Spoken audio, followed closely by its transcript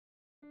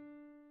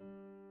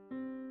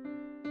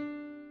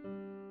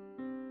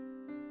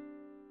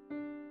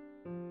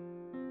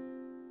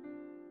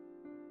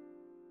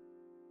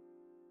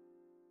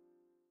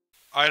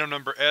Item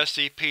Number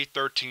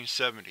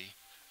SCP-1370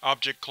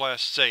 Object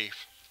Class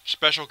Safe.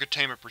 Special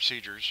Containment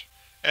Procedures.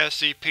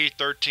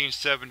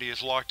 SCP-1370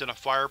 is locked in a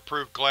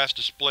fireproof glass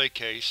display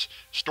case,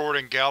 stored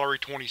in Gallery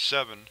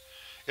 27.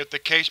 If the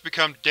case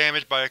becomes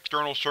damaged by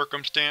external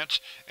circumstance,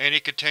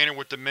 any container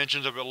with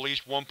dimensions of at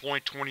least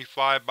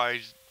 1.25 by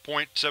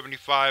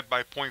 0.75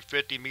 by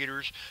 0.50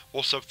 meters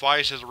will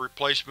suffice as a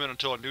replacement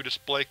until a new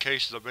display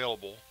case is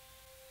available.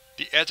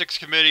 The Ethics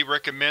Committee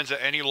recommends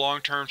that any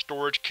long-term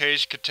storage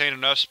case contain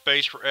enough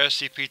space for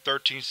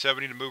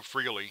SCP-1370 to move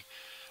freely.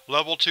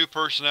 Level 2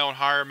 personnel and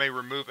higher may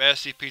remove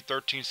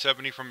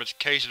SCP-1370 from its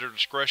case at their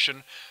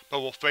discretion, but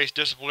will face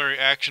disciplinary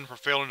action for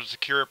failing to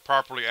secure it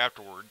properly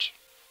afterwards.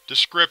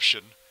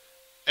 Description: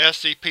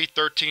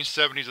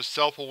 SCP-1370 is a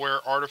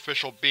self-aware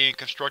artificial being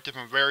constructed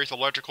from various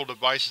electrical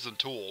devices and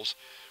tools.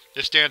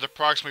 It stands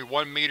approximately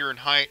 1 meter in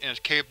height and is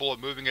capable of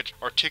moving its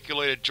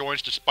articulated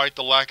joints despite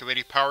the lack of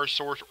any power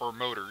source or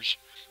motors.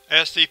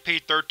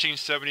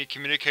 SCP-1370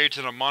 communicates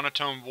in a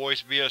monotone voice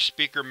via a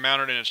speaker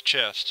mounted in its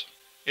chest.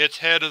 Its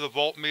head is a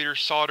voltmeter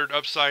soldered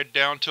upside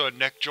down to a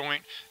neck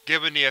joint,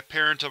 giving the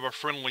appearance of a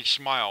friendly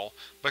smile,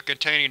 but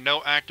containing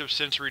no active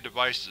sensory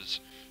devices.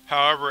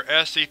 However,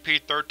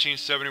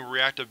 SCP-1370 will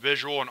react to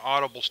visual and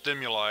audible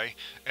stimuli,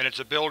 and its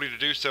ability to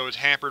do so is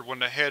hampered when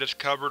the head is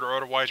covered or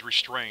otherwise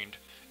restrained.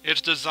 Its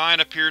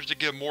design appears to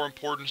give more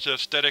importance to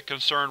aesthetic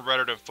concern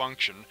rather than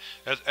function,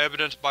 as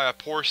evidenced by a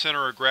poor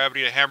center of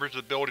gravity that hampers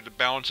its ability to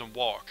balance and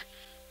walk.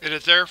 It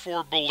is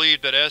therefore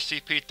believed that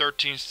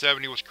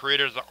SCP-1370 was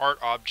created as an art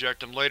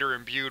object and later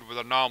imbued with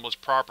anomalous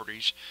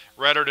properties,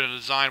 rather than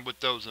designed with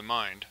those in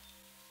mind.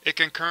 It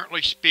can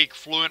currently speak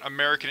fluent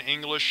American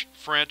English,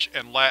 French,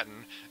 and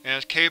Latin, and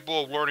is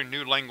capable of learning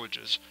new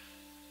languages.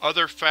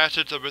 Other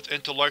facets of its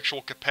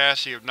intellectual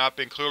capacity have not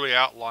been clearly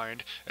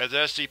outlined, as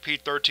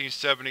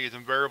SCP-1370 is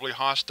invariably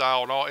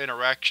hostile in all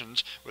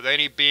interactions with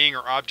any being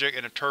or object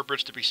it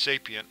interprets to be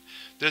sapient.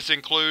 This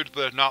includes,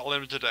 but is not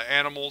limited to,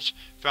 animals,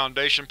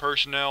 Foundation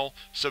personnel,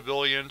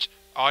 civilians,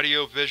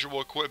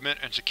 audio-visual equipment,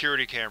 and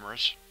security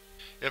cameras.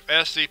 If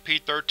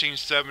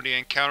SCP-1370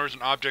 encounters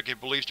an object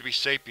it believes to be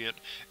sapient,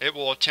 it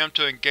will attempt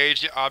to engage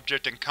the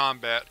object in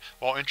combat,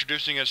 while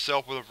introducing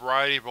itself with a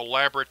variety of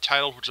elaborate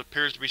titles which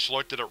appears to be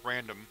selected at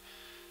random.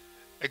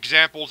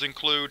 Examples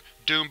include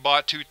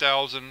Doombot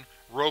 2000,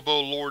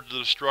 Robo-Lord the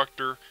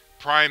Destructor,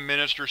 Prime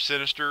Minister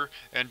Sinister,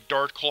 and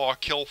Darkclaw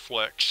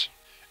Killflex.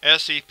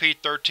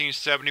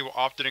 SCP-1370 will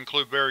often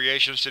include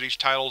variations to these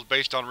titles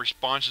based on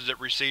responses it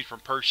receives from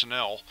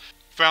personnel.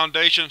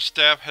 Foundation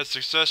staff has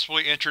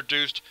successfully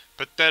introduced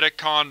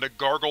Patheticon the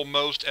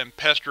Garglemost and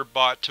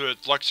Pesterbot to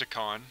its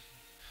lexicon.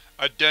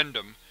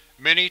 Addendum: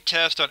 many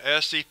tests on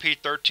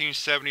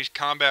SCP-1370's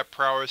combat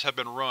prowess have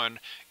been run,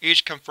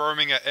 each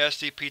confirming that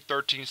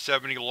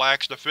SCP-1370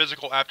 lacks the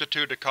physical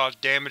aptitude to cause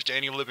damage to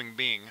any living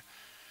being.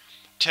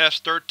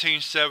 Test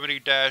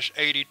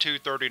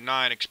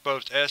 1370-8239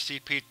 exposed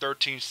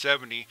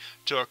SCP-1370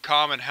 to a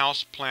common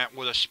houseplant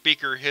with a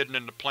speaker hidden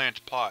in the plant's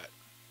pot.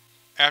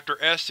 After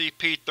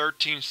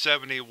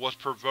SCP-1370 was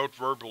provoked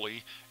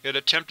verbally, it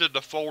attempted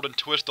to fold and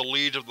twist the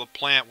leaves of the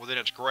plant within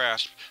its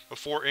grasp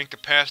before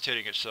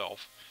incapacitating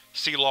itself.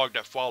 See log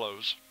that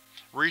follows.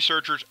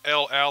 Researchers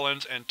L.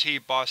 Allens and T.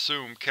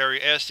 Basum carry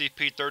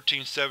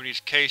SCP-1370's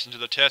case into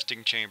the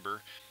testing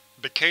chamber.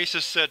 The case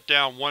is set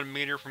down 1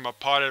 meter from a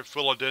potted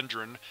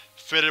philodendron,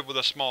 fitted with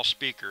a small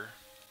speaker.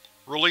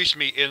 Release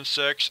me,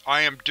 insects.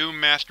 I am Doom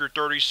Master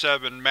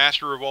 37,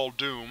 Master of all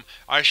Doom.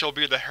 I shall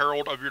be the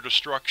herald of your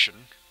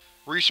destruction.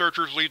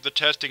 Researchers leave the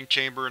testing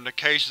chamber and the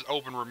case is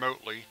opened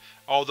remotely.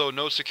 Although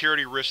no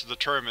security risk is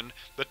determined,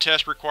 the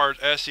test requires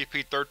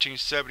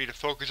SCP-1370 to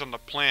focus on the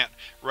plant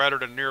rather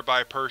than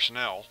nearby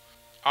personnel.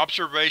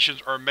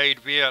 Observations are made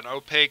via an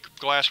opaque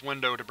glass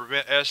window to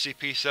prevent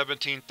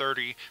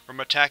SCP-1730 from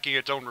attacking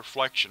its own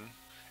reflection.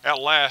 At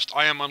last,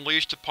 I am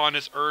unleashed upon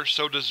this earth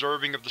so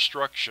deserving of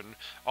destruction.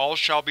 All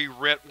shall be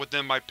rent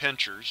within my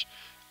pincers.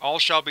 All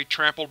shall be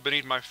trampled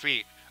beneath my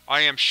feet.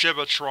 I am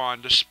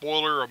Shivatron, the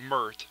spoiler of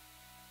mirth.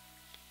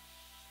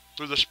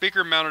 Through the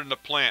speaker mounted in the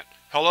plant.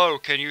 Hello,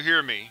 can you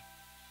hear me?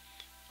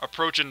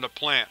 Approaching the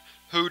plant.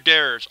 Who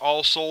dares?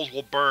 All souls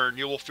will burn.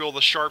 You will feel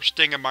the sharp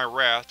sting of my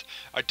wrath.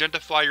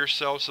 Identify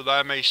yourself so that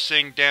I may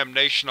sing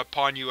damnation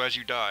upon you as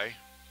you die.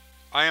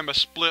 I am a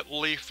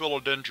split-leaf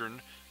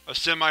philodendron, a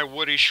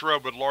semi-woody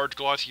shrub with large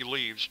glossy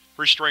leaves.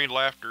 Restrained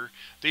laughter.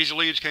 These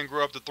leaves can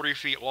grow up to 3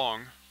 feet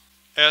long.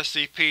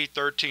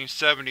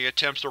 SCP-1370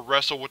 attempts to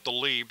wrestle with the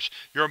leaves.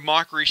 Your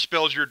mockery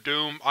spells your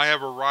doom. I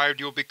have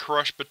arrived. You will be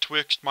crushed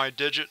betwixt my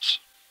digits.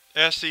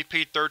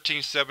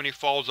 SCP-1370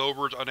 falls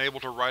over and is unable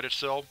to right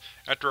itself.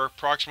 After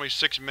approximately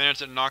 6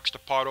 minutes it knocks the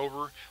pot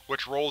over,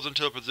 which rolls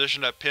into a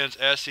position that pins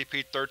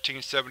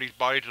SCP-1370's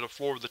body to the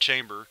floor of the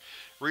chamber.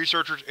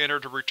 Researchers enter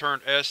to return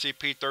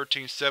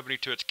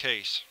SCP-1370 to its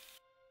case.